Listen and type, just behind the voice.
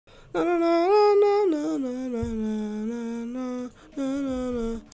Really?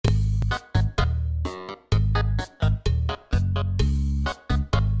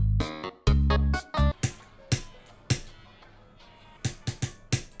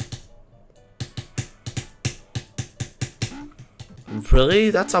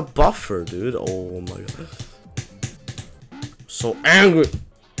 That's a buffer, dude. Oh my god. So angry.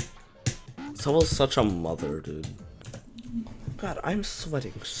 Someone's such a mother, dude. God, I'm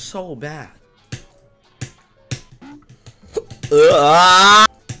sweating so bad.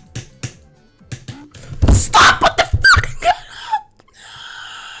 Stop with the fucking gun!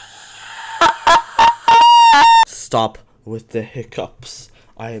 Stop with the hiccups.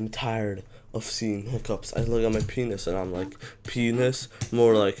 I am tired of seeing hiccups. I look at my penis and I'm like, penis?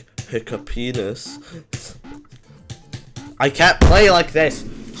 More like hiccup penis. I can't play like this.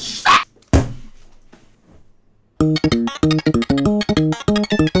 Stop!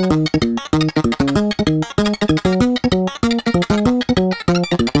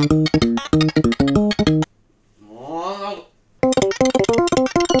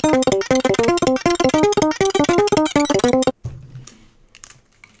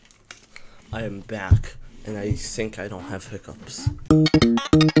 I am back, and I think I don't have hiccups.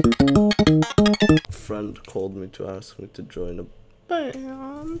 A friend called me to ask me to join a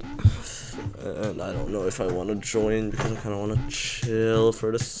band, and I don't know if I want to join because I kind of want to chill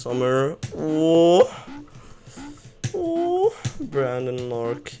for the summer. Oh, Brandon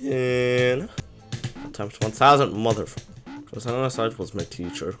Larkin. Attempt 1000, motherfucker. Because on the side was my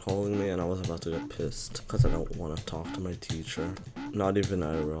teacher calling me, and I was about to get pissed because I don't want to talk to my teacher. Not even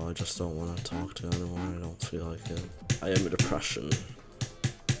IRL, I just don't want to talk to anyone. I don't feel like it. I am a depression.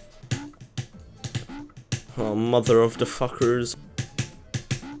 Oh, mother of the fuckers.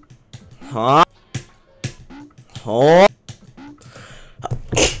 Huh? Oh.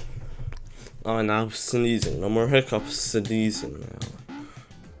 Oh, now sneezing. No more hiccups, sneezing now.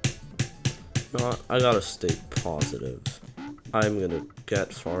 No, I gotta stay positive. I'm gonna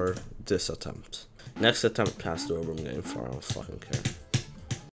get far this attempt. Next attempt past the over, I'm getting far, I don't fucking care.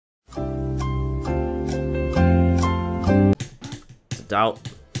 The doubt.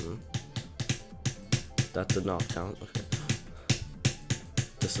 That did not count, okay.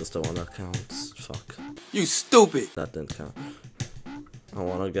 This is the one that counts, fuck. You stupid! That didn't count. I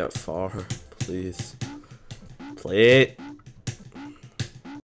wanna get far, please. Play it.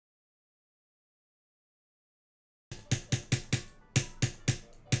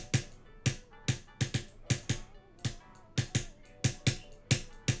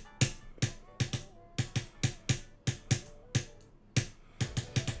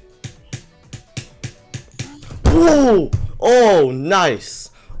 Whoa! Oh, nice!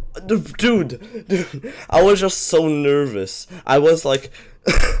 Dude, I was just so nervous. I was like,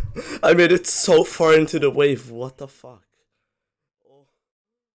 I made it so far into the wave. What the fuck? Oh.